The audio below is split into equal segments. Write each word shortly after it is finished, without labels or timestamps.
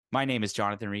My name is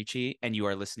Jonathan Ricci, and you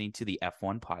are listening to the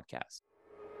F1 Podcast.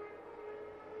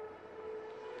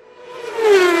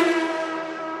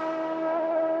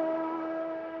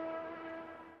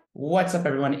 What's up,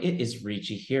 everyone? It is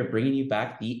Ricci here, bringing you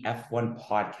back the F1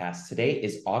 Podcast. Today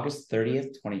is August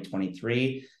 30th,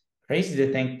 2023. Crazy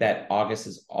to think that August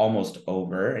is almost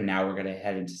over, and now we're going to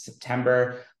head into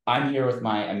September. I'm here with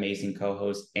my amazing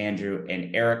co-hosts, Andrew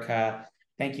and Erica.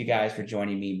 Thank you guys for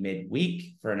joining me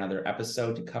midweek for another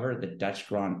episode to cover the Dutch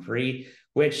Grand Prix,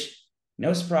 which,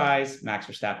 no surprise, Max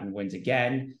Verstappen wins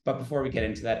again. But before we get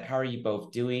into that, how are you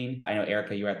both doing? I know,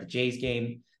 Erica, you were at the Jays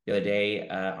game the other day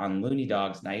on Looney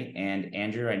Dogs night. And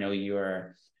Andrew, I know you're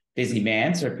a busy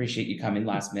man, so I appreciate you coming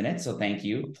last minute. So thank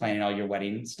you, planning all your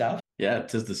wedding stuff. Yeah,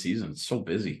 'tis the season. It's so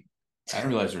busy. I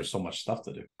didn't realize there was so much stuff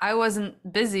to do. I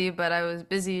wasn't busy, but I was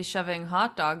busy shoving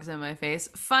hot dogs in my face.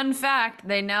 Fun fact,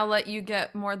 they now let you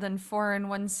get more than 4 in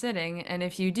one sitting, and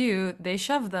if you do, they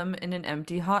shove them in an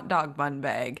empty hot dog bun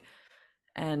bag.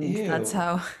 And Ew. that's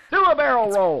how... Do a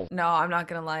barrel roll. No, I'm not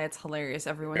gonna lie, it's hilarious.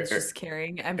 Everyone's just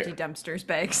carrying empty dumpsters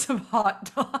bags of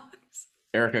hot dogs.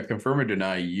 Erica, confirm or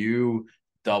deny, you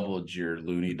doubled your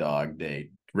Looney Dog Day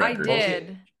record. I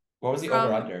did. What was the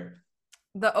over-under?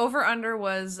 The over-under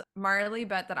was Marley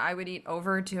bet that I would eat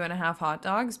over 2.5 hot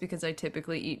dogs because I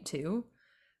typically eat 2.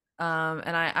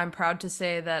 And I'm proud to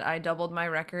say that I doubled my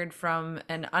record from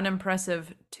an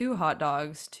unimpressive 2 hot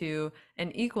dogs to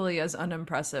an equally as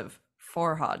unimpressive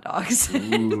 4 hot dogs.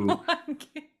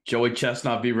 Joey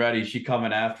Chestnut, be ready. She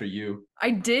coming after you.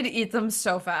 I did eat them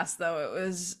so fast,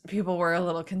 though. People were a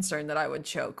little concerned that I would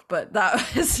choke, but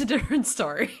that was a different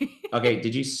story. Okay,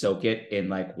 did you soak it in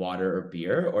like water or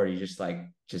beer, or you just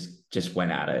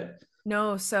went at it?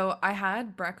 No, so I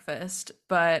had breakfast,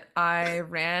 but I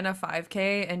ran a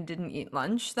 5K and didn't eat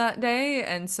lunch that day,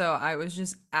 and so I was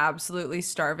just absolutely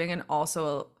starving and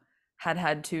also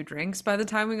had 2 drinks by the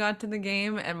time we got to the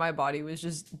game, and my body was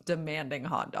just demanding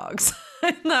hot dogs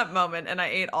in that moment, and I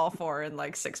ate all 4 in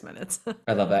like 6 minutes.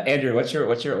 I love that. Andrew, what's your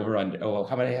over-under? Oh,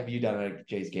 how many have you done at a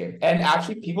Jays game? And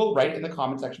actually, people write in the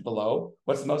comment section below,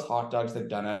 what's the most hot dogs they've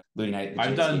done at Looney Night at the I've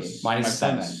Jays done game? Mine is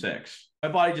 7. 6. My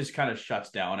body just kind of shuts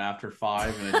down after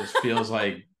 5, and it just feels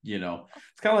like,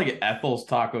 it's kind of like Ethel's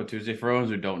Taco Tuesday. For those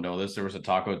who don't know this, there was a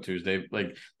Taco Tuesday.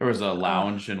 Like, there was a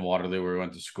lounge in Waterloo where we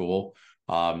went to school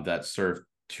that served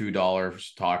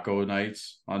 $2 taco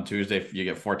nights on Tuesday. You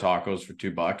get 4 tacos for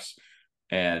 $2,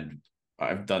 and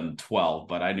I've done 12,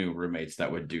 but I knew roommates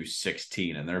that would do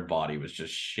 16, and their body was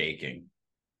just shaking.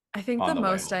 I think the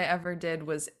most I ever did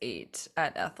was 8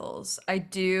 at Ethel's. I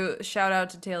do shout out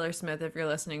to Taylor Smith if you're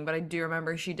listening, but I do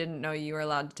remember she didn't know you were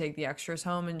allowed to take the extras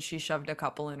home, and she shoved a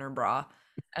couple in her bra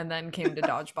and then came to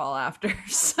dodgeball after.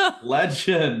 So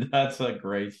Legend. That's a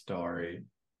great story.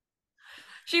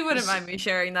 she wouldn't mind me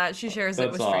sharing that. She shares it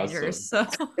with strangers.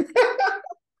 Awesome. So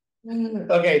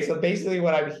Okay, so basically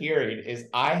what I'm hearing is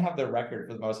I have the record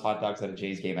for the most hot dogs at a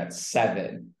Jays game at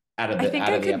 7 out of the I think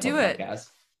I could do it. podcast.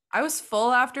 I was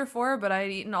full after 4, but I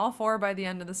had eaten all 4 by the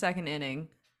end of the second inning,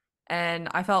 and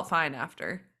I felt fine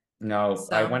after. No,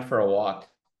 So- I went for a walk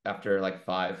after like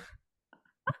 5.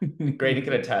 Grady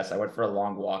could attest. I went for a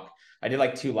long walk. I did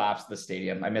like 2 laps of the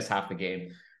stadium. I missed half the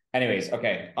game. Anyways,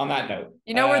 okay, on that note.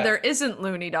 You know where there isn't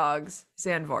Looney Dogs?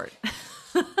 Zandvoort.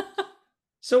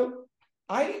 So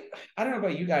I don't know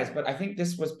about you guys, but I think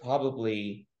this was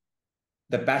probably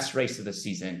the best race of the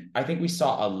season. I think we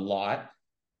saw a lot,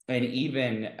 and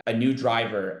even a new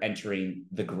driver entering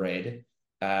the grid.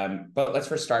 But let's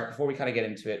first start, before we kind of get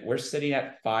into it, we're sitting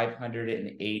at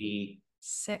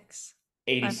 586.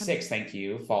 86, thank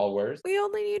you, followers. We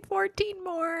only need 14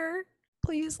 more.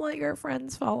 Please let your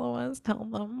friends follow us. Tell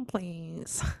them,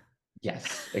 please.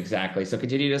 Yes, exactly. So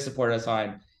continue to support us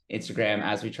on Instagram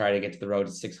as we try to get to the road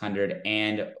to 600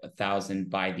 and 1,000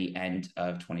 by the end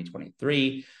of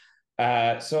 2023.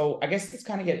 So I guess let's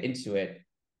kind of get into it.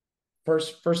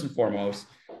 First and foremost,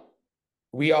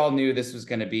 we all knew this was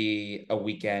going to be a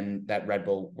weekend that Red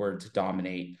Bull were to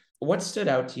dominate. What stood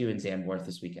out to you in Zandvoort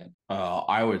this weekend?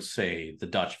 I would say the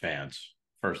Dutch fans,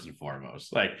 first and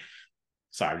foremost. Like,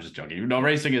 sorry, I'm just joking. No,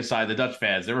 racing aside, the Dutch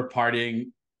fans, they were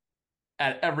partying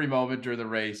at every moment during the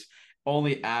race,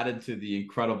 only added to the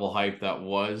incredible hype that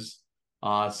was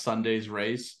Sunday's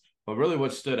race. But really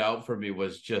what stood out for me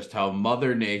was just how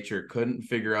Mother Nature couldn't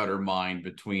figure out her mind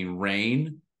between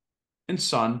rain and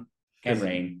sun. And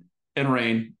rain. And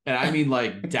I mean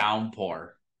like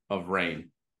downpour of rain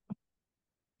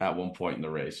at one point in the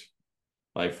race.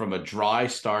 Like from a dry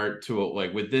start to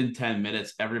like within 10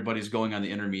 minutes, everybody's going on the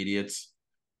intermediates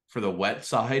for the wet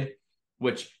side,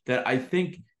 which that I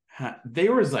think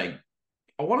there was like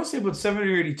I want to say about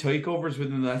 70 or 80 takeovers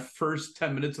within that first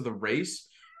 10 minutes of the race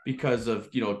because of,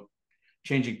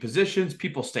 changing positions.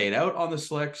 People stayed out on the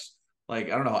slicks. Like,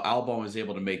 I don't know how Albon was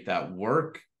able to make that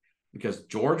work because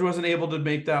George wasn't able to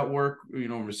make that work.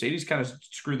 Mercedes kind of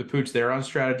screwed the pooch there on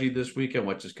strategy this weekend,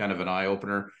 which is kind of an eye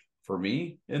opener for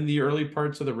me in the early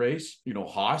parts of the race.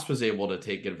 Haas was able to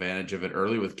take advantage of it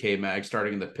early with K-Mag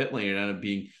starting in the pit lane and ended up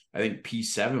being, I think,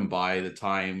 P7 by the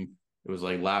time it was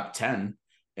like lap 10.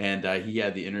 And he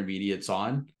had the intermediates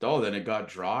on. Oh, then it got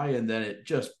dry and then it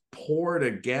just poured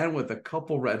again with a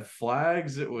couple red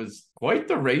flags. It was quite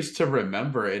the race to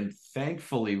remember, and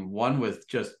thankfully one with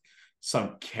just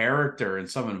some character and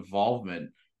some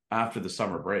involvement after the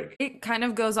summer break. It kind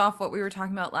of goes off what we were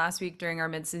talking about last week during our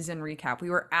midseason recap. We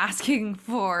were asking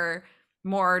for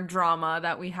more drama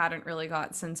that we hadn't really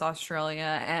got since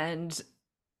Australia, and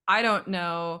I don't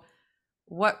know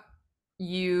what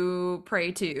you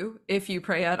pray to, if you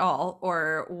pray at all,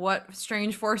 or what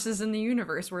strange forces in the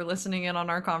universe were listening in on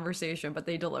our conversation, but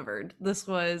they delivered. This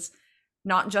was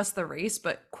not just the race,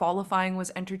 but qualifying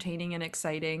was entertaining and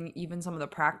exciting. Even some of the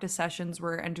practice sessions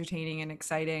were entertaining and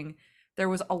exciting. There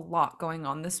was a lot going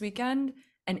on this weekend,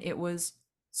 and it was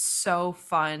so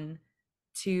fun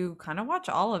to kind of watch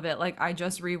all of it. Like, I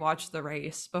just rewatched the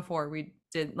race before we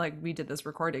did this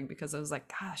recording because I was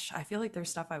like, gosh, I feel like there's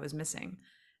stuff I was missing.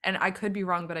 And I could be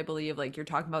wrong, but I believe, like, you're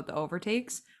talking about the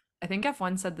overtakes. I think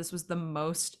F1 said this was the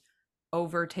most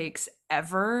overtakes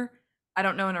ever. I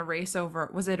don't know, in a race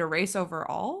over, was it a race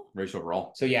overall? Race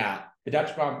overall. So yeah, the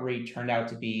Dutch Grand Prix turned out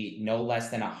to be no less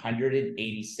than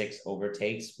 186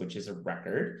 overtakes, which is a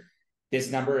record. This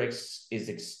number is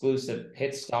exclusive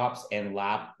pit stops and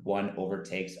lap one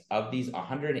overtakes. Of these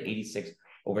 186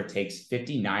 overtakes,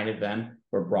 59 of them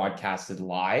were broadcasted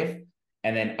live.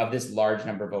 And then of this large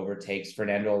number of overtakes,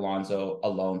 Fernando Alonso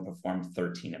alone performed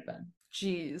 13 of them.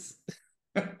 Jeez.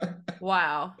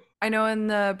 Wow. I know in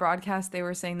the broadcast they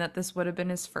were saying that this would have been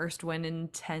his first win in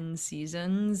 10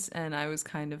 seasons, and I was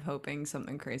kind of hoping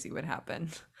something crazy would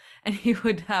happen and he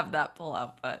would have that pull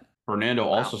out. But Fernando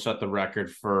also set the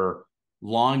record for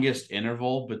longest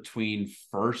interval between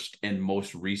first and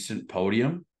most recent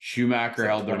podium. Schumacher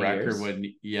held the record when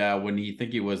he got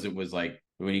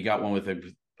one with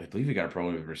I believe he got a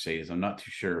problem with Mercedes. I'm not too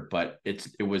sure, but it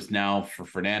was now for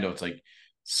Fernando. It's like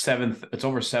it's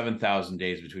over 7,000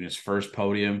 days between his first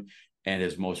podium and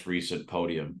his most recent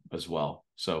podium as well.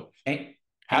 So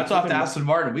hats off to Aston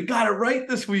Martin. We got it right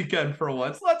this weekend for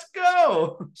once. Let's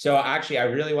go. So actually, I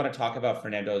really want to talk about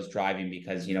Fernando's driving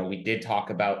because, we did talk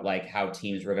about like how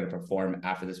teams were going to perform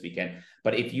after this weekend.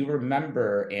 But if you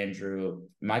remember, Andrew,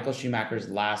 Michael Schumacher's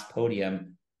last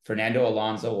podium, Fernando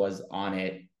Alonso was on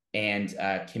it, and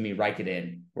Kimi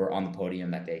Räikkönen were on the podium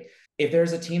that day. If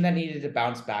there's a team that needed to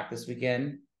bounce back this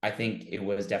weekend, I think it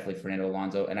was definitely Fernando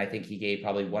Alonso. And I think he gave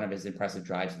probably one of his impressive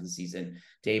drives of the season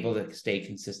to able to stay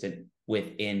consistent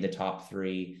within the top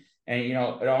three. And,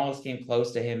 it almost came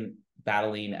close to him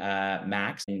battling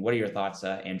Max. And what are your thoughts,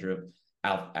 Andrew?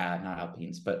 Not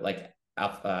Alpines, but like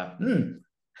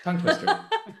tongue twister.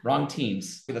 Wrong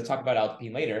teams. Let's talk about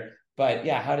Alpine later. But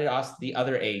yeah, how did the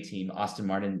other A team, Aston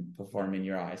Martin, perform in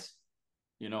your eyes?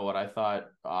 You know what I thought?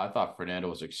 I thought Fernando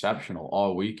was exceptional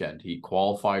all weekend. He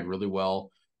qualified really well.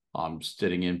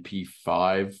 Sitting in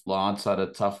P5. Lance had a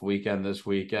tough weekend this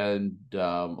weekend,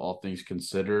 all things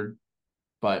considered.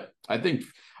 But I think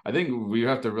we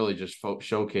have to really just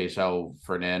showcase how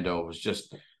Fernando was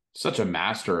just such a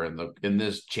master in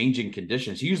this changing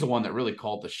conditions. He was the one that really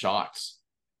called the shots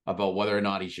about whether or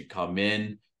not he should come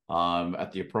in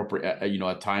at the appropriate,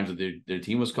 at times that the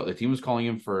team was calling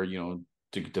him for,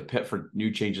 to pit for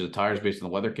new changes of tires based on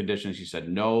the weather conditions. He said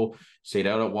no, stayed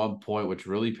out at one point, which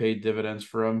really paid dividends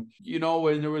for him.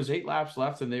 When there was 8 laps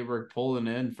left and they were pulling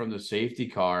in from the safety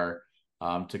car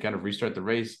to kind of restart the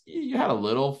race, you had a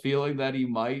little feeling that he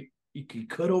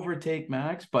could overtake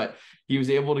Max, but he was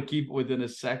able to keep within a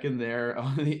second there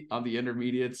on the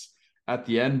intermediates at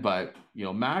the end. But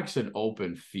Max in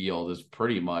open field is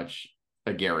pretty much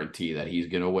a guarantee that he's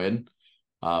going to win.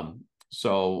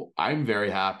 So I'm very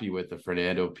happy with the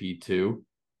Fernando P2.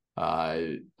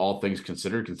 All things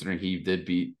considered, considering he did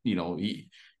beat,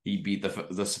 he beat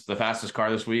the fastest car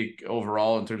this week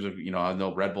overall in terms of, I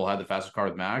know Red Bull had the fastest car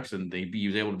with Max, and he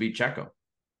was able to beat Checo,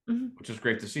 which is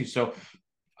great to see. So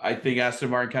I think Aston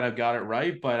Martin kind of got it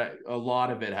right, but a lot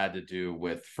of it had to do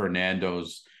with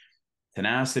Fernando's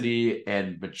tenacity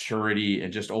and maturity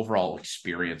and just overall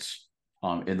experience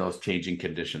in those changing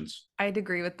conditions. I'd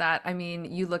agree with that. I mean,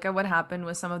 you look at what happened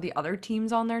with some of the other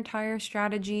teams on their tire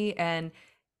strategy, and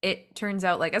it turns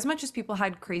out like as much as people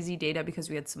had crazy data because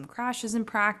we had some crashes in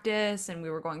practice and we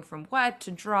were going from wet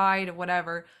to dry to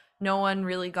whatever, no one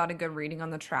really got a good reading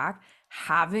on the track.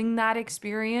 Having that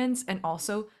experience and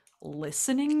also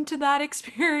listening to that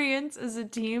experience as a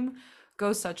team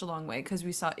goes such a long way, because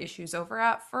we saw issues over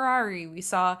at Ferrari. We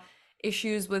saw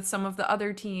issues with some of the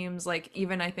other teams, like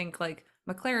even I think like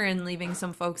McLaren leaving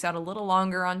some folks out a little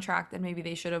longer on track than maybe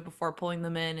they should have before pulling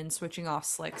them in and switching off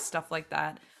slicks, stuff like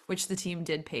that, which the team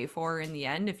did pay for in the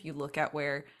end. If you look at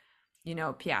where, you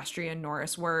know, Piastri and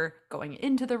Norris were going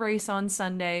into the race on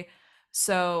Sunday.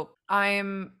 So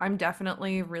I'm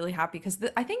definitely really happy because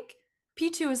I think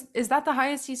P2 is that the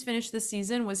highest he's finished this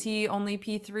season? Was he only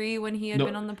P3 when he had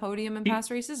been No, on the podium in he,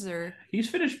 past races, or he's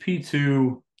finished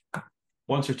P2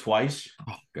 once or twice.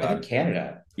 Oh I think God.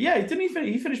 Canada. Yeah, he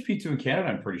finished P2 in Canada,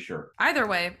 I'm pretty sure. either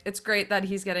way, it's great that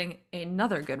he's getting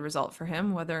another good result for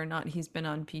him, whether or not he's been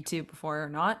on P2 before or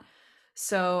not.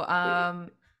 So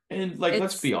And like,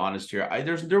 let's it's be honest here.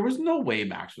 There was no way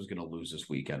Max was going to lose this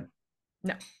weekend.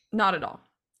 no, not at all.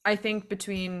 I think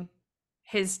between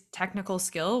his technical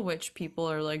skill, which people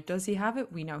are like, does he have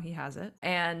it? We know he has it.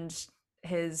 And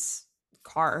his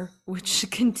car, which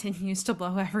continues to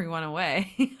blow everyone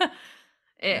away.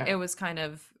 It was kind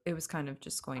of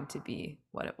just going to be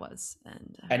what it was.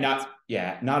 And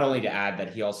not only to add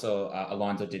that he also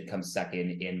Alonso did come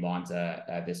second in Monza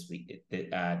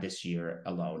this year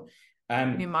alone. I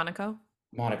mean Monaco.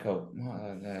 Monaco,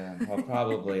 well,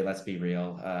 probably. Let's be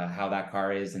real. How that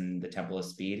car is in the Temple of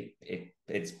Speed,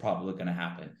 it's probably going to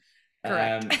happen.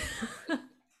 Correct.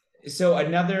 So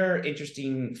another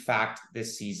interesting fact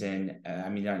this season,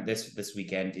 this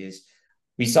weekend, is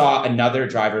we saw another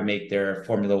driver make their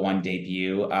Formula One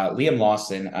debut, Liam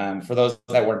Lawson. For those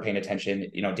that weren't paying attention,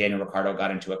 you know, Daniel Ricciardo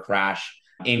got into a crash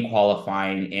in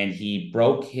qualifying, and he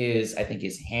broke his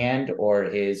hand or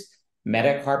his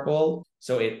metacarpal.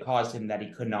 So it caused him that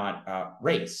he could not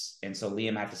race. And so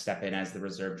Liam had to step in as the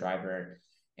reserve driver.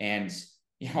 And,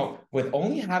 you know, with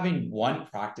only having one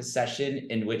practice session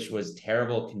in which was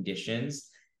terrible conditions,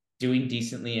 doing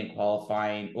decently in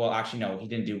qualifying. Well, actually, no, he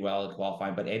didn't do well in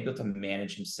qualifying, but able to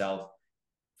manage himself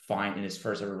fine in his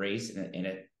first ever race in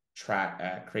a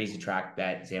track, crazy track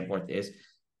that Zandvoort is.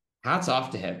 Hats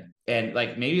off to him. And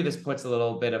like, maybe this puts a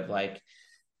little bit of like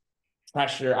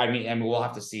pressure. I mean, we'll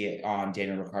have to see it on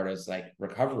Daniel Ricciardo's like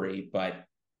recovery, but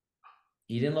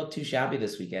he didn't look too shabby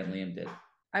this weekend. Liam did.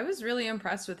 I was really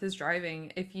impressed with his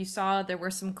driving. If you saw, there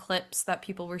were some clips that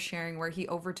people were sharing where he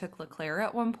overtook Leclerc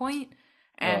at one point,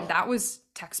 and that was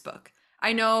textbook.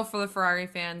 I know for the Ferrari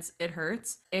fans, it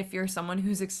hurts. If you're someone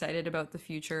who's excited about the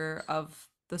future of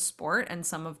the sport and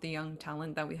some of the young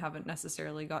talent that we haven't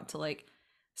necessarily got to like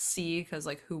see, because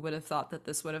like who would have thought that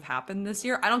this would have happened this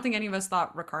year? I don't think any of us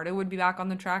thought Ricciardo would be back on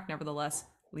the track. Nevertheless,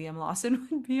 Liam Lawson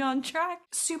would be on track.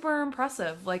 Super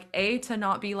impressive. Like, to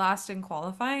not be last in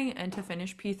qualifying and to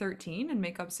finish P13 and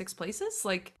make up 6 places.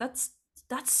 Like, that's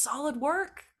solid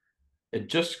work. It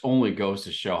just only goes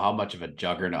to show how much of a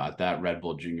juggernaut that Red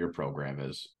Bull Junior program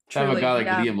is. To have a Truly, guy like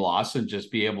yeah. Liam Lawson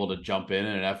just be able to jump in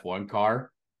an F1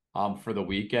 car for the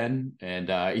weekend. And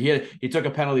he took a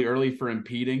penalty early for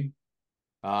impeding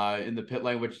in the pit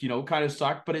lane, which, you know, kind of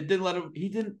sucked, but it didn't let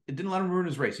him ruin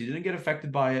his race. He didn't get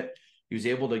affected by it. He was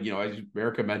able to, you know, as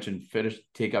Erica mentioned,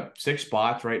 take up 6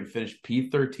 spots, right, and finish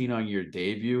P13 on your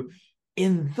debut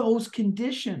in those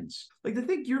conditions. Like, to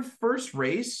think your first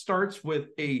race starts with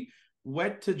a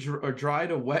wet to dry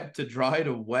to wet to dry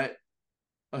to wet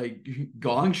like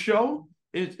gong show.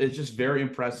 It's just very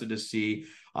impressive to see.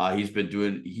 He's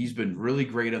been really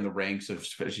great on the ranks of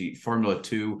especially Formula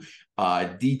 2,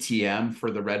 DTM for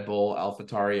the Red Bull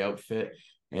AlphaTauri outfit.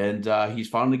 And he's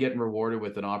finally getting rewarded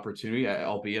with an opportunity,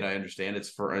 albeit I understand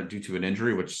it's due to an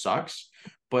injury, which sucks.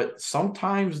 But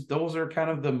sometimes those are kind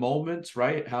of the moments,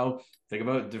 right? Think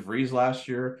about De Vries last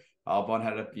year. Albon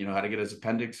had to get his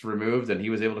appendix removed, and he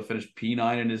was able to finish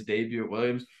P9 in his debut at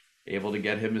Williams, able to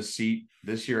get him a seat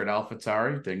this year at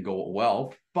AlphaTauri. Didn't go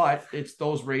well, but it's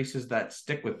those races that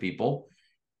stick with people,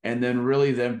 and then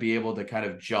really then be able to kind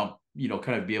of jump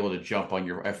on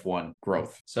your F1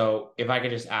 growth. So if I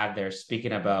could just add there,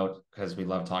 speaking about, because we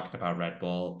love talking about Red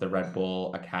Bull, the Red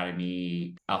Bull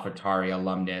Academy AlphaTauri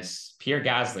alumnus, Pierre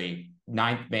Gasly,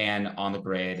 9th man on the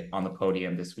grid on the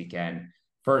podium this weekend.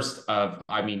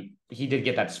 He did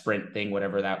get that sprint thing,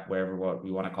 what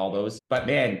we want to call those. But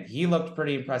man, he looked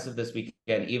pretty impressive this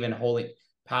weekend, even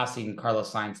passing Carlos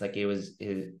Sainz like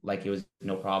it was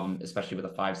no problem, especially with a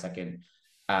 5-second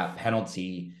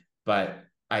penalty. But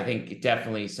I think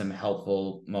definitely some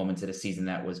helpful moments in a season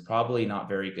that was probably not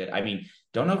very good. I mean,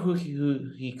 don't know who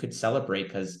he could celebrate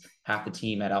because half the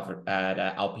team at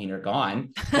Alpine are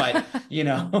gone. But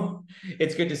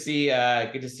it's good to see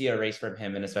a race from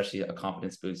him, and especially a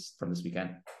confidence boost from this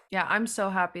weekend. Yeah, I'm so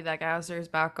happy that Gasser is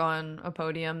back on a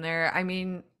podium there. I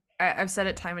mean, I've said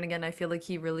it time and again. I feel like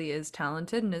he really is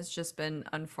talented, and it's just been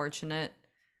unfortunate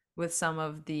with some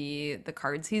of the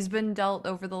cards he's been dealt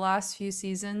over the last few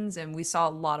seasons. And we saw a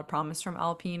lot of promise from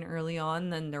Alpine early on.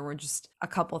 Then there were just a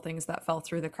couple things that fell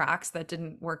through the cracks that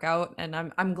didn't work out. And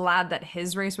I'm glad that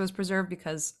his race was preserved,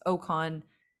 because Ocon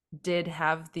did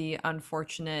have the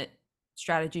unfortunate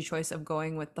strategy choice of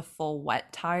going with the full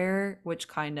wet tire, which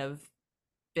kind of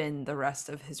been the rest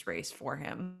of his race for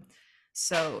him.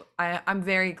 So I'm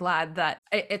very glad that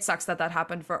it sucks that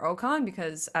happened for Ocon,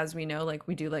 because as we know, like,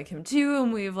 we do like him too,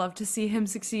 and we'd love to see him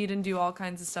succeed and do all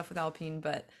kinds of stuff with Alpine.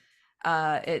 But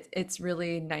it's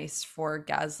really nice for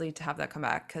Gasly to have that come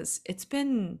back, because it's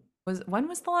been when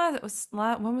was the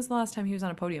last time he was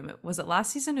on a podium? Was it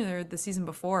last season or the season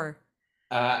before?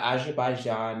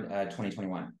 Azerbaijan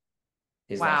 2021,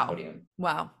 his last podium.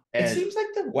 Wow. It seems like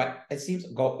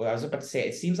I was about to say,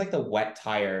 it seems like the wet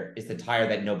tire is the tire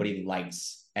that nobody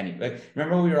likes.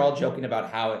 Remember we were all joking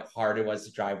about how hard it was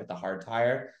to drive with the hard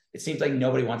tire? It seems like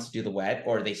nobody wants to do the wet,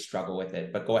 or they struggle with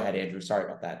it. But go ahead, Andrew. Sorry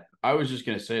about that. I was just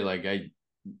going to say,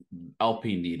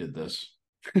 Alpine needed this.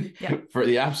 Yeah. For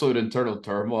the absolute internal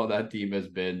turmoil that team has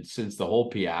been since the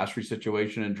whole Piastri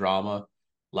situation and drama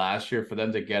last year, for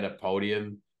them to get a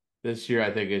podium this year, I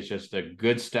think it's just a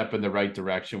good step in the right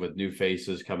direction with new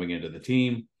faces coming into the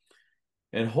team.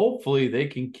 And hopefully they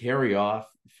can carry off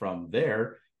from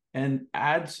there and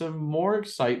add some more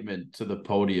excitement to the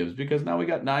podiums, because now we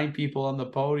got 9 people on the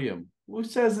podium. Who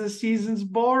says this season's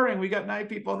boring? We got 9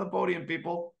 people on the podium,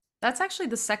 people. That's actually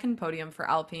the second podium for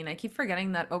Alpine. I keep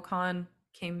forgetting that Ocon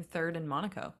came third in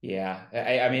Monaco. Yeah,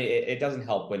 I mean, it doesn't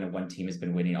help when one team has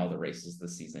been winning all the races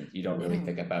this season. You don't really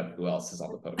think about who else is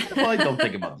on the podium. Well, I don't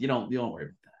think about it. You don't worry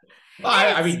about that.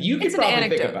 Well, I mean, you could probably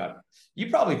think about it. You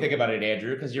probably think about it,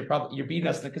 Andrew, because you're beating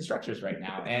us in the constructors right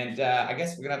now. And I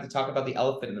guess we're gonna have to talk about the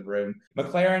elephant in the room.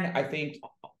 McLaren, I think,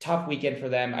 tough weekend for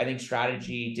them. I think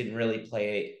strategy didn't really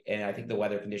play, and I think the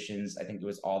weather conditions, I think it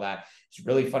was all that. It's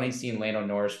really funny seeing Lando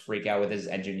Norris freak out with his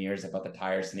engineers about the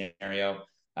tire scenario.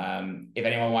 If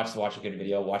anyone wants to watch a good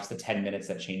video, watch the 10 minutes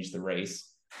that changed the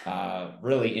race.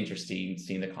 Really interesting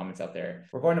seeing the comments out there.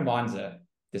 We're going to Monza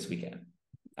this weekend.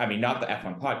 I mean, not the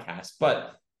F1 podcast,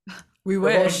 but we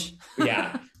wish.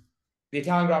 Yeah. The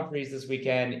Italian Grand Prix this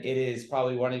weekend. It is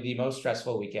probably one of the most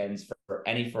stressful weekends for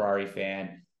any Ferrari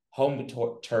fan. Home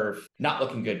turf, not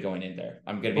looking good going in there.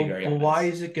 I'm going to be very honest. Why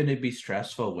is it going to be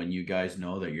stressful when you guys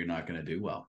know that you're not going to do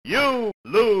well? You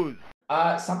lose.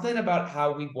 Something about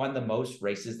how we won the most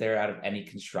races there out of any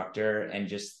constructor, and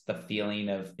just the feeling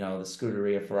of, the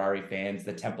Scuderia Ferrari fans,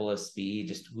 the Temple of Speed,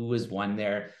 just who was won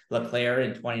there. Leclerc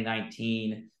in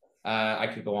 2019. I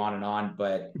could go on and on,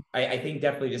 but I think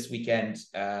definitely this weekend,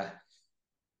 I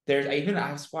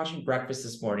was watching Breakfast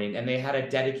this morning, and they had a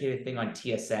dedicated thing on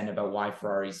TSN about why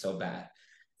Ferrari is so bad.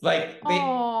 Like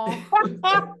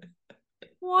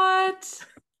what?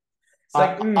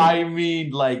 I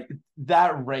mean,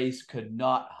 that race could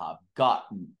not have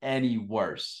gone any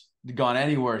worse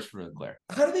for Leclerc.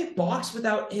 How do they box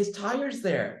without his tires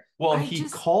there? Well, he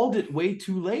called it way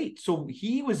too late. So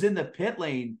he was in the pit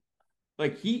lane.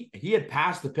 He had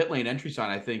passed the pit lane entry sign,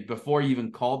 I think, before he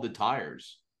even called the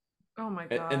tires. Oh my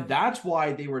God. And that's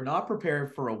why they were not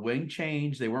prepared for a wing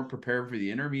change. They weren't prepared for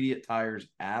the intermediate tires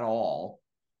at all.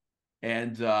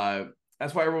 And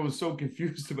that's why everyone was so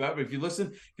confused about it. If you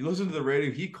listen to the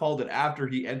radio, he called it after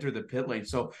he entered the pit lane.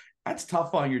 So that's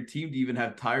tough on your team to even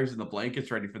have tires in the blankets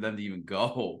ready for them to even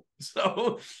go.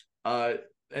 So, and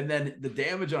then the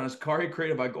damage on his car he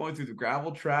created by going through the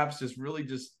gravel traps just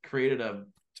created a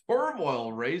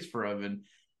turmoil race for him.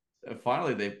 And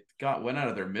finally they went out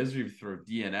of their misery through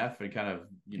DNF and kind of,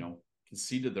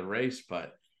 conceded the race.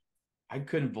 But I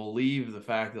couldn't believe the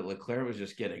fact that Leclerc was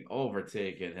just getting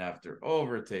overtaken after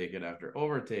overtaken after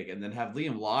overtaken, and then have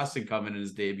Liam Lawson come in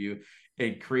his debut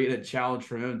and create a challenge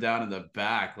for him down in the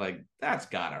back. That's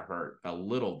gotta hurt a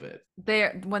little bit.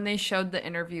 When they showed the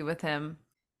interview with him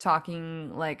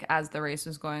talking, as the race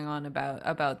was going on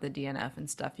about the DNF and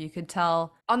stuff, you could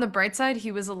tell on the bright side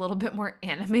he was a little bit more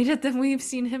animated than we've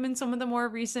seen him in some of the more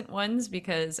recent ones,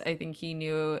 because I think he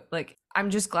knew, I'm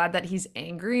just glad that he's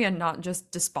angry and not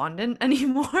just despondent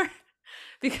anymore.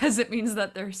 because it means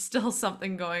that there's still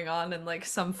something going on and like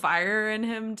some fire in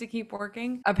him to keep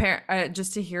working.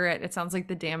 Just to hear it, it sounds like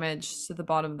the damage to the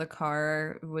bottom of the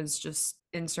car was just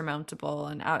insurmountable.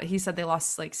 And he said they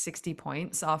lost like 60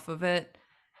 points off of it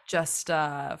just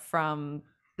from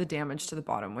the damage to the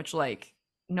bottom, which like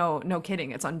no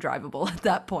kidding, it's undrivable at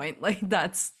that point. Like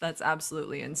that's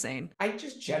absolutely insane. I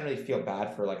just generally feel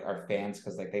bad for like our fans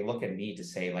because like they look at me to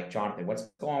say like, Jonathan, what's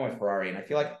going on with Ferrari? And I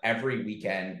feel like every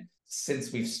weekend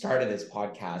since we've started this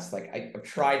podcast, like I've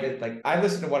tried to like I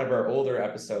listened to one of our older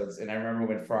episodes and I remember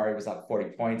when Ferrari was up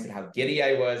 40 points and how giddy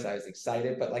I was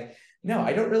excited, but like no,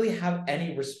 I don't really have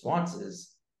any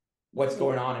responses what's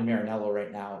going on in Maranello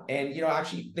right now. And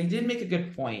actually they did make a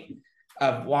good point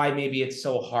of why maybe it's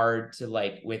so hard to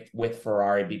like with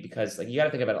Ferrari because like you got to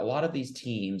think about it, a lot of these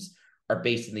teams are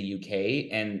based in the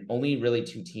UK and only really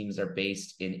two teams are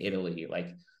based in Italy, like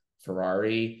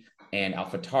Ferrari and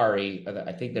AlphaTauri.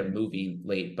 I think they're moving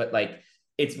late, but like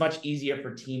it's much easier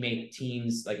for teammate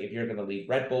teams. Like if you're going to leave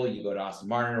Red Bull, you go to Aston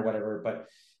Martin or whatever. But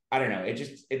I don't know.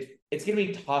 It's going to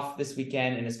be tough this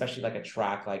weekend, and especially like a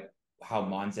track like how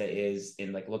Monza is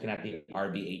in like looking at the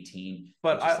RB18.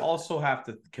 But I also have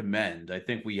to commend, I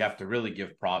think we have to really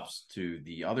give props to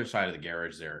the other side of the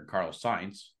garage there, Carlos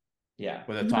Sainz. Yeah.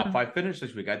 With a top 5 finish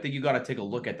this week. I think you got to take a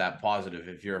look at that positive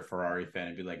if you're a Ferrari fan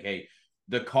and be like, hey,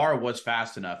 the car was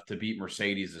fast enough to beat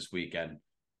Mercedes this weekend.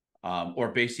 Or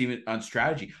based even on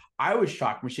strategy. I was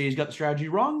shocked Mercedes got the strategy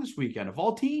wrong this weekend of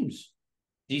all teams.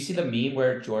 Do you see the meme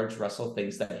where George Russell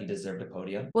thinks that he deserved a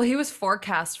podium? Well, he was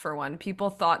forecast for one. People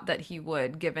thought that he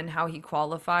would, given how he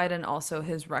qualified and also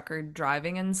his record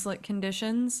driving in slick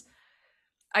conditions.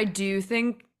 I do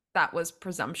think that was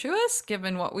presumptuous,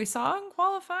 given what we saw in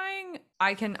qualifying.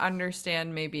 I can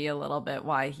understand maybe a little bit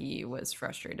why he was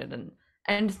frustrated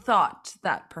and thought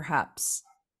that perhaps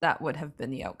that would have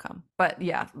been the outcome. But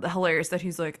yeah, hilarious that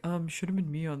he's like, should have been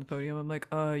me on the podium. I'm like,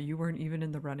 you weren't even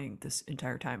in the running this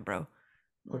entire time, bro.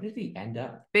 Where did he end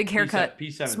up? Big haircut,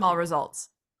 P7. small results.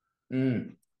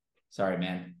 Sorry,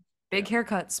 man. Big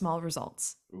haircut, small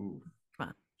results. Ooh. Come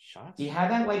on. Shots? He had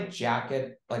that like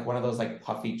jacket, like one of those like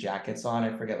puffy jackets on.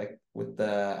 I forget like with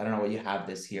the, I don't know what you have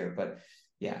this here, but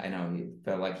yeah, I know he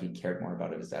felt like he cared more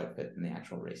about his outfit than the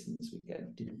actual racing this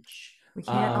weekend. We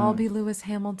can't all be Lewis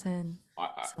Hamilton.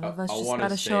 Some of us just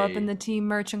gotta show up in the team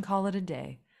merch and call it a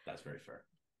day. That's very fair.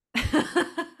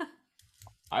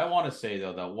 I want to say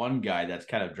though that one guy that's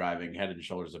kind of driving head and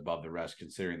shoulders above the rest,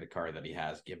 considering the car that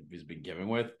he's been given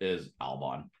with, is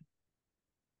Albon.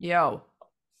 Yo,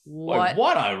 what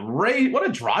a race! What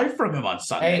a drive from him on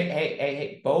Sunday.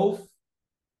 Hey! Both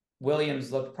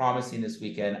Williams looked promising this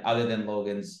weekend, other than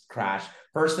Logan's crash.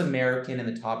 First American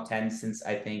in the top 10 since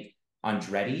I think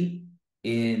Andretti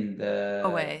in the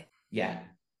away. Yeah.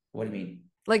 What do you mean?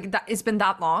 Like that? It's been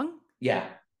that long? Yeah.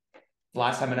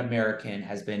 Last time an American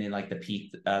has been in like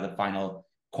the final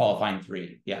qualifying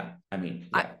 3. Yeah. I mean,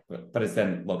 yeah. But it's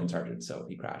then Logan Sargent, so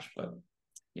he crashed. But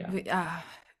yeah.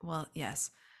 Well,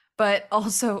 yes. But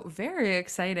also very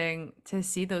exciting to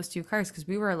see those two cars because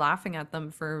we were laughing at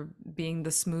them for being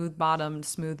the smooth-bottomed,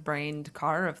 smooth-brained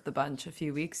car of the bunch a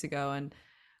few weeks ago. And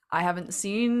I haven't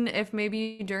seen if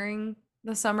maybe during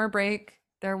the summer break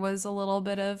there was a little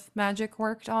bit of magic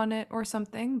worked on it or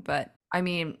something. But I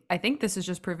mean, I think this is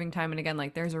just proving time and again,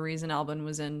 like there's a reason Albon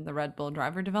was in the Red Bull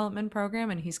driver development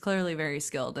program and he's clearly very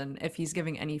skilled. And if he's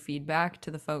giving any feedback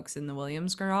to the folks in the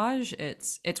Williams garage,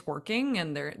 it's working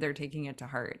and they're taking it to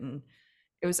heart. And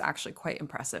it was actually quite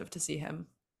impressive to see him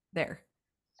there.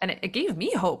 And it gave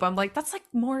me hope. I'm like, that's like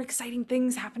more exciting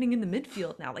things happening in the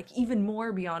midfield now, like even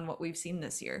more beyond what we've seen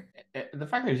this year. The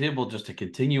fact that he's able just to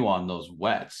continue on those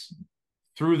wets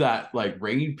through that like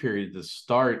rain period to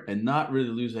start and not really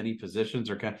lose any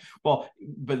positions but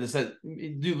it said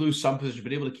do lose some positions,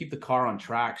 but able to keep the car on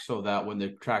track so that when the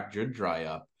track did dry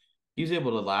up, he's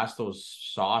able to last those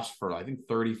softs for I think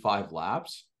 35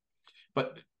 laps.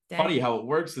 But funny how it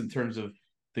works in terms of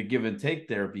the give and take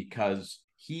there, because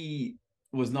he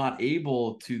was not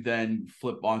able to then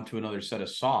flip onto another set of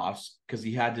softs because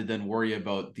he had to then worry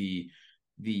about the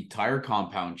tire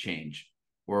compound change,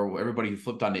 where everybody who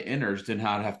flipped onto inners did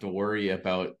not have to worry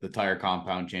about the tire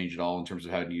compound change at all in terms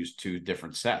of how to use 2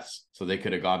 different sets. So they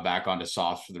could have gone back onto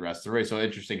softs for the rest of the race. So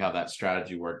interesting how that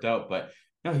strategy worked out. But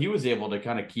no, he was able to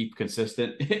kind of keep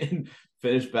consistent and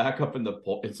finish back up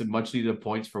in some much needed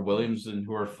points for Williams, and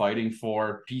who are fighting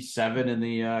for P7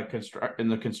 in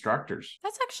the constructors.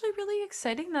 That's actually really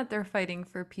exciting that they're fighting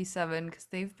for P7 because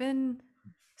they've been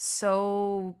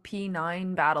so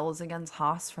P9 battles against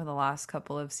Haas for the last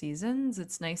couple of seasons.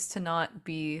 It's nice to not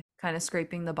be kind of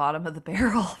scraping the bottom of the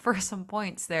barrel for some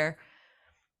points there.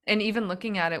 And even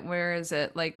looking at it, where is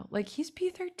it? Like he's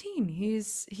P13.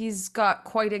 He's got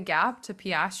quite a gap to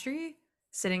Piastri,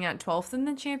 sitting at 12th in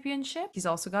the championship. He's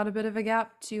also got a bit of a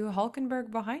gap to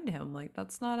Hulkenberg behind him. Like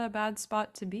that's not a bad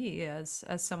spot to be as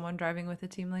someone driving with a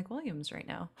team like Williams right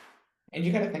now. And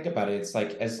you got to think about it. It's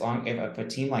like as long if a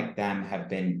team like them have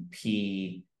been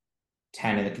P10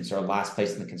 in the last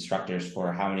place in the constructors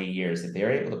for how many years, if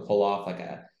they're able to pull off like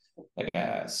a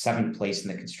seventh place in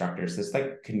the constructors, this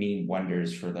like could mean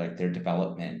wonders for like their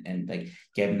development and like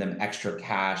giving them extra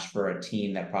cash for a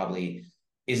team that probably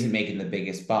isn't making the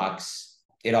biggest bucks.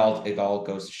 It all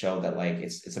goes to show that like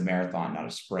it's a marathon, not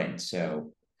a sprint.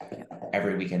 So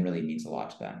every weekend really means a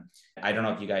lot to them. I don't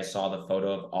know if you guys saw the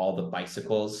photo of all the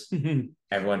bicycles,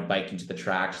 everyone biking to the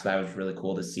track. So that was really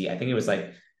cool to see. I think it was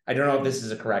like, I don't know if this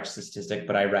is a correct statistic,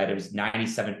 but I read it was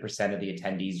 97% of the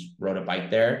attendees rode a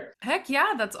bike there. Heck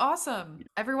yeah, that's awesome.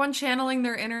 Everyone channeling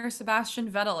their inner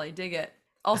Sebastian Vettel. I dig it.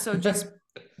 Also, just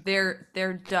they're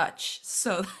Dutch,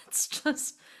 so that's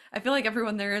just, I feel like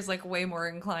everyone there is like way more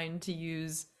inclined to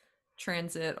use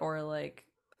transit or like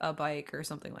a bike or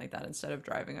something like that instead of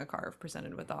driving a car if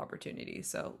presented with the opportunity.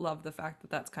 So love the fact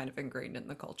that that's kind of ingrained in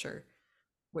the culture.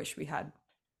 Wish we had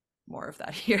more of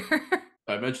that here.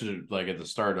 I mentioned it like at the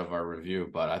start of our review,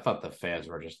 but I thought the fans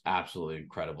were just absolutely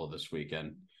incredible this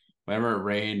weekend. Whenever it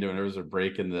rained and there was a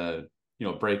break in the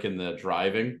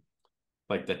driving,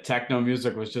 like the techno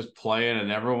music was just playing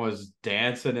and everyone was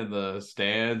dancing in the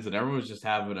stands and everyone was just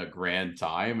having a grand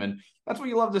time. And that's what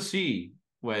you love to see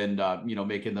when,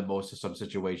 making the most of some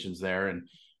situations there and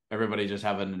everybody just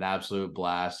having an absolute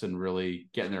blast and really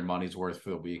getting their money's worth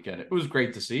for the weekend. It was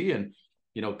great to see. And,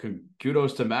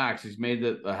 kudos to Max. He's made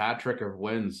a hat trick of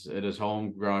wins at his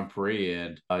home Grand Prix.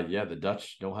 And the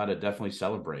Dutch know how to definitely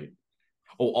celebrate.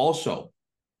 Oh, also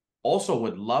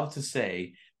would love to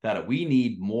say that we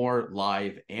need more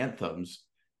live anthems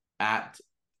at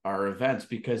our events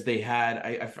because they had,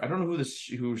 I don't know who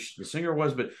the singer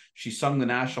was, but she sung the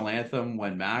national anthem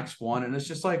when Max won. And it's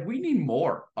just like, we need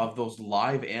more of those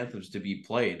live anthems to be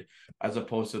played as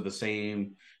opposed to the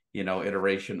same,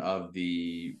 iteration of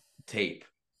the tape.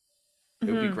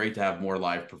 It would be great to have more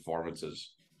live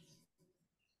performances.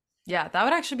 Yeah, that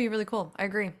would actually be really cool. I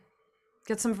agree.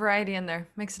 Get some variety in there.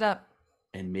 Mix it up.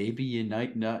 And maybe you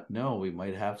might not know, we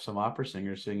might have some opera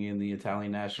singers singing the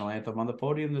Italian national anthem on the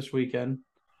podium this weekend.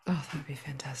 Oh, that would be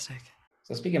fantastic.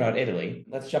 So speaking about Italy,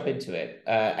 let's jump into it.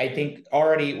 I think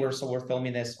already we're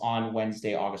filming this on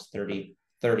Wednesday, August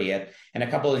 30th, and a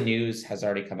couple of news has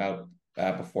already come out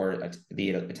before the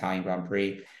Italian Grand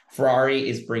Prix. Ferrari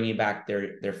is bringing back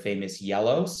their famous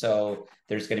yellow, so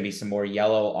there's going to be some more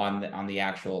yellow on the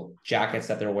actual jackets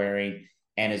that they're wearing,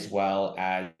 and as well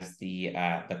as the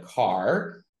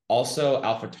car. Also,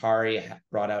 AlphaTauri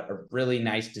brought out a really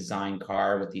nice design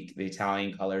car with the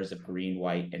Italian colors of green,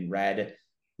 white, and red.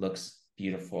 Looks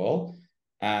beautiful.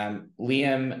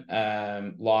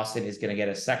 Liam Lawson is going to get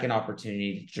a second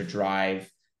opportunity to drive.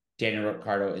 Daniel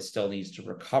Ricciardo still needs to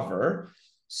recover.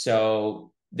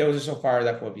 So those are so far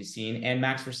that's what we've seen. And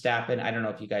Max Verstappen, I don't know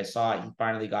if you guys saw it, he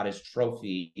finally got his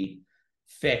trophy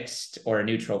fixed, or a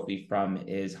new trophy from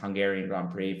his Hungarian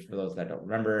Grand Prix. For those that don't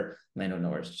remember, Lando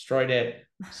Norris destroyed it.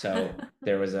 So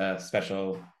there was a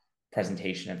special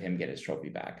presentation of him get his trophy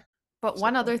back. But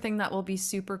one other thing that will be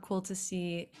super cool to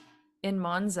see in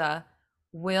Monza,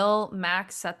 will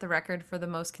Max set the record for the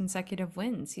most consecutive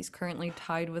wins? He's currently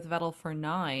tied with Vettel for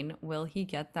 9. Will he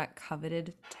get that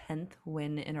coveted 10th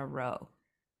win in a row?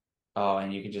 Oh,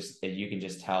 and you can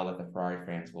just tell that the Ferrari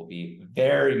fans will be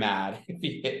very mad if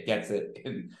he gets it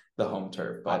in the home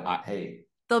turf. But hey,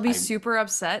 they'll be super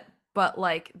upset. But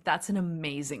like, that's an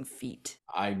amazing feat.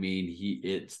 I mean,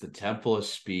 it's the temple of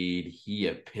speed. He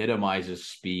epitomizes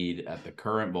speed at the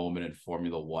current moment in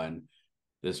Formula One.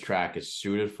 This track is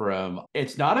suited for him.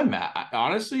 It's not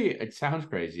honestly, it sounds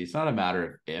crazy. It's not a matter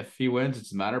of if he wins.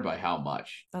 It's a matter by how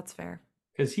much. That's fair.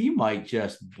 Because he might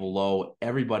just blow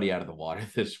everybody out of the water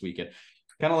this weekend.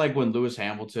 Kind of like when Lewis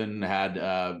Hamilton had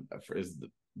the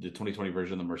 2020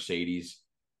 version of the Mercedes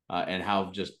and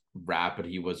how just rapid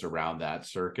he was around that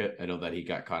circuit. I know that he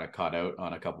got kind of caught out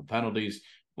on a couple penalties,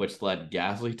 which led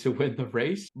Gasly to win the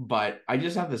race. But I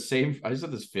just have this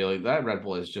feeling that Red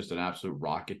Bull is just an absolute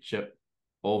rocket ship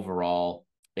overall.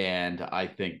 And I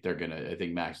think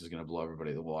Max is going to blow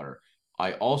everybody in the water.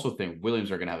 I also think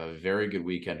Williams are going to have a very good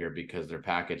weekend here because their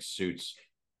package suits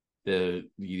the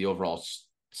overall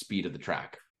speed of the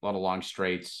track. A lot of long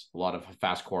straights, a lot of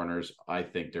fast corners. I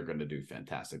think they're going to do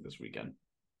fantastic this weekend.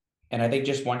 And I think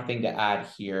just one thing to add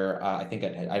here, I think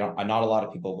not a lot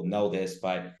of people will know this,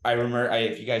 but I remember,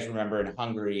 if you guys remember in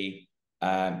Hungary,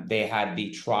 They had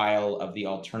the trial of the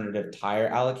alternative tire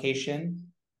allocation,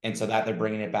 and so that they're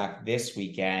bringing it back this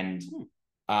weekend.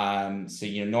 So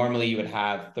normally you would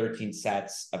have 13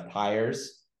 sets of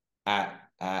tires at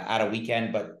a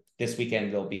weekend, but this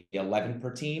weekend there'll be 11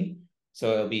 per team.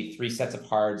 So it'll be 3 sets of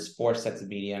hards, 4 sets of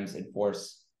mediums, and 4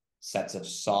 sets of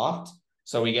soft.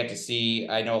 So we get to see,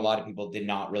 I know a lot of people did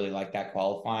not really like that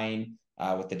qualifying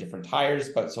with the different tires,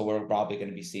 but so we're probably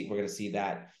going to see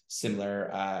that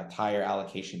similar tire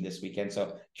allocation this weekend.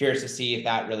 So curious to see if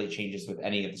that really changes with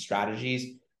any of the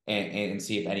strategies and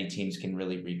see if any teams can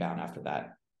really rebound after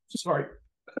that. Sorry.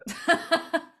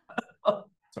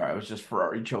 Sorry, I was just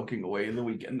Ferrari choking away in the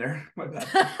weekend there. My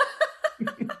bad.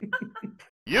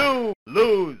 You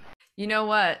lose. You know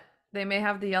what? They may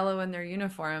have the yellow in their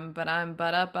uniform, but I'm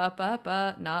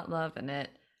not loving it.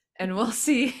 And we'll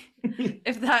see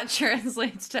if that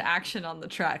translates to action on the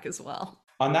track as well.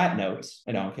 On that note,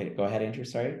 okay, go ahead, Andrew.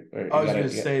 Sorry. I was going to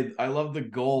say, I love the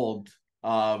gold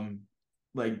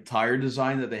tire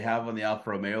design that they have on the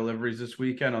Alfa Romeo liveries this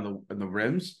weekend on the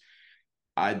rims.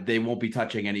 They won't be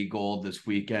touching any gold this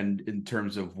weekend in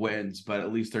terms of wins, but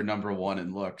at least they're number 1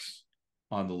 in looks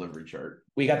on the livery chart.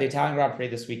 We got the Italian Grand Prix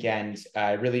this weekend.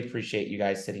 I really appreciate you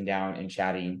guys sitting down and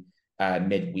chatting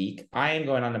midweek. I am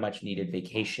going on a much needed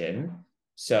vacation.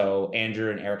 So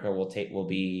Andrew and Erica will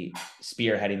be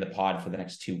spearheading the pod for the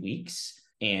next 2 weeks,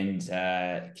 and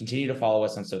continue to follow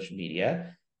us on social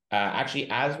media. Actually,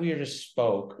 as we just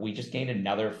spoke, we just gained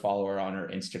another follower on our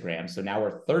Instagram. So now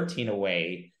we're 13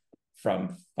 away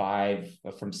from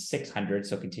 600.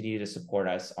 So continue to support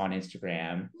us on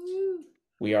Instagram.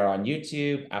 We are on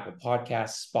YouTube, Apple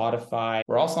Podcasts, Spotify.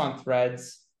 We're also on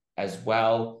Threads as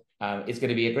well. It's going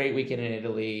to be a great weekend in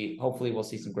Italy. Hopefully we'll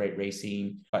see some great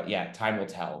racing, but yeah, time will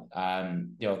tell.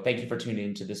 Thank you for tuning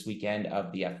into this weekend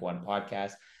of the F1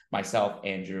 podcast. Myself,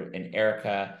 Andrew, and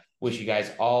Erica wish you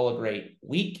guys all a great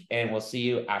week, and we'll see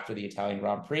you after the Italian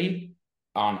Grand Prix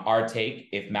on our take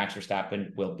if Max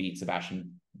Verstappen will beat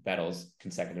Sebastian Vettel's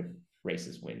consecutive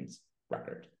races wins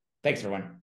record. Thanks, everyone.